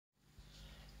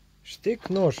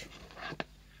Штык-нож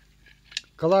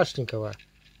Калашникова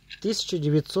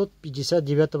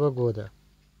 1959 года.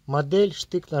 Модель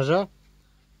штык-ножа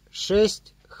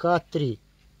 6Х3.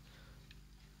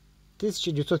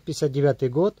 1959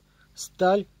 год.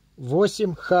 Сталь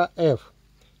 8ХФ,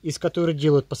 из которой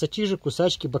делают пассатижи,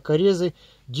 кусачки, бокорезы,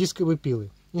 дисковые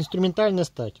пилы. Инструментальная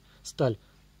сталь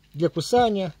для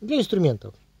кусания, для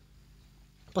инструментов.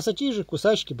 Пассатижи,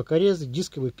 кусачки, бокорезы,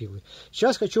 дисковые пилы.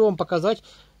 Сейчас хочу вам показать,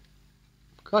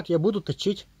 как я буду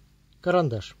точить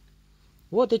карандаш.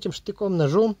 Вот этим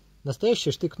штыком-ножом,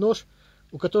 настоящий штык-нож,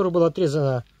 у которого было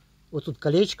отрезано, вот тут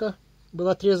колечко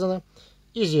было отрезано,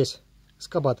 и здесь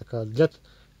скоба такая для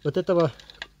вот этого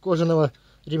кожаного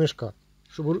ремешка,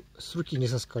 чтобы с руки не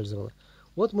соскальзывало.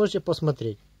 Вот можете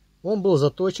посмотреть. Он был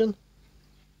заточен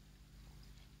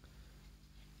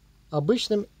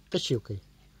обычным точилкой.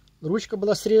 Ручка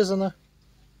была срезана,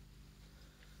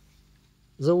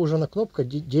 заужена, кнопка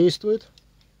действует.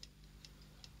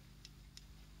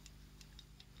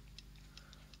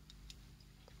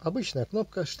 Обычная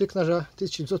кнопка штык-ножа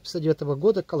 1959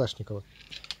 года Калашникова.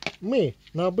 Мы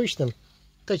на обычном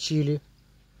точили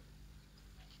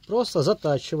просто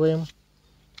затачиваем.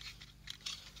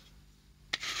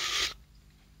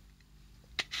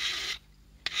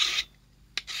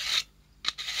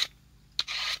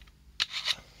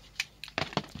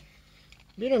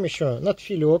 Берем еще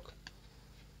надфилек.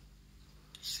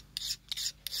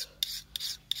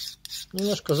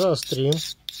 Немножко заострим.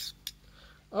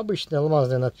 Обычный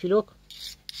алмазный надфилек.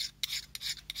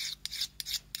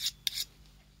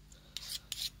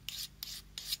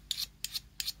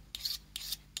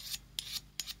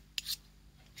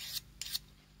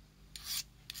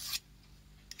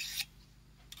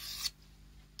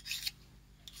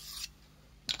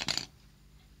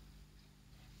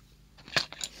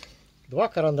 Два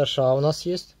карандаша у нас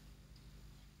есть.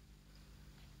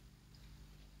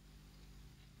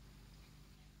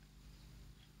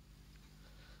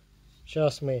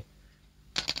 Сейчас мы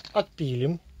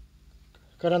отпилим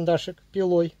карандашик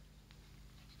пилой.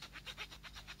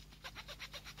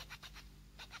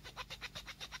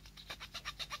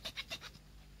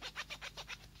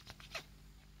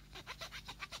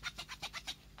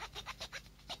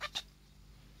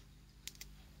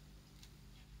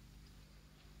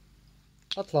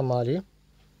 Отломали.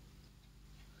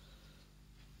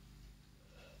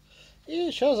 И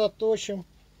сейчас заточим.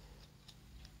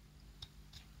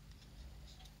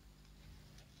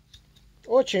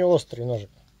 Очень острый ножик.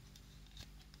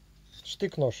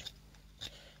 Штык-нож.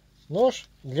 Нож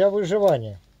для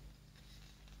выживания.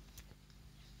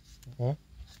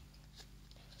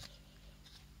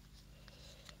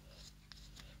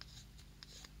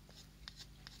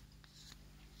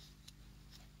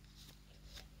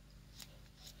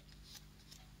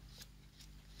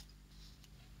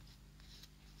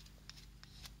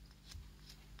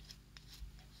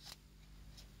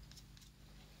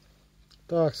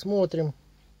 Так, смотрим.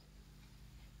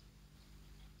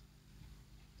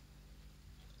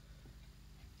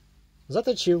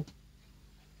 Заточил.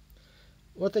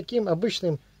 Вот таким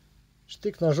обычным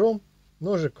штык-ножом,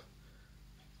 ножик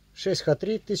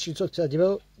 6Х3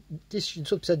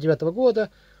 1959 года,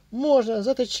 можно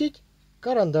заточить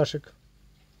карандашик.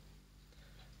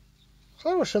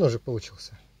 Хороший ножик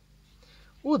получился.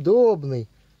 Удобный.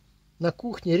 На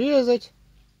кухне резать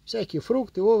всякие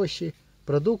фрукты, овощи,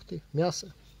 продукты,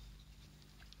 мясо,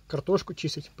 картошку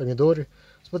чистить, помидоры.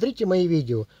 Смотрите мои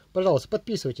видео. Пожалуйста,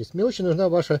 подписывайтесь. Мне очень нужна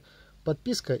ваша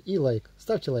подписка и лайк.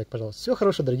 Ставьте лайк, пожалуйста. Всего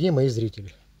хорошего, дорогие мои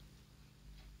зрители.